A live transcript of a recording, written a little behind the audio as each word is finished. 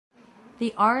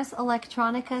The Ars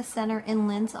Electronica Center in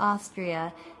Linz,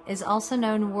 Austria, is also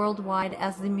known worldwide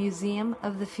as the Museum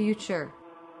of the Future.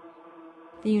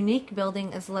 The unique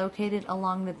building is located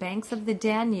along the banks of the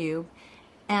Danube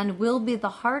and will be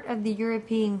the heart of the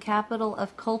European Capital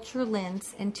of Culture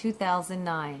Linz in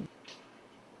 2009.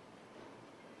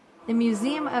 The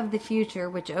Museum of the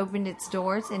Future, which opened its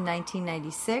doors in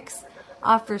 1996,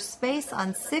 offers space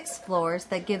on 6 floors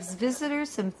that gives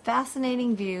visitors some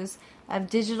fascinating views of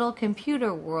digital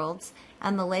computer worlds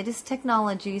and the latest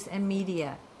technologies and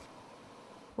media.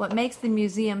 What makes the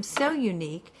museum so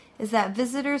unique is that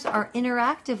visitors are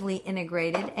interactively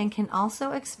integrated and can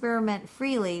also experiment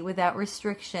freely without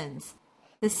restrictions.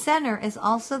 The center is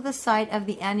also the site of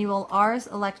the annual Ars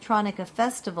Electronica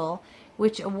Festival,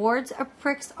 which awards a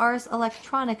Prix Ars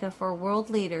Electronica for world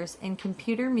leaders in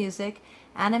computer music,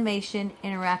 animation,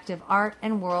 interactive art,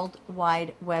 and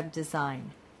worldwide web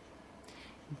design.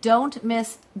 Don't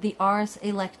miss the Ars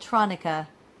Electronica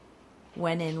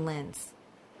when in Linz.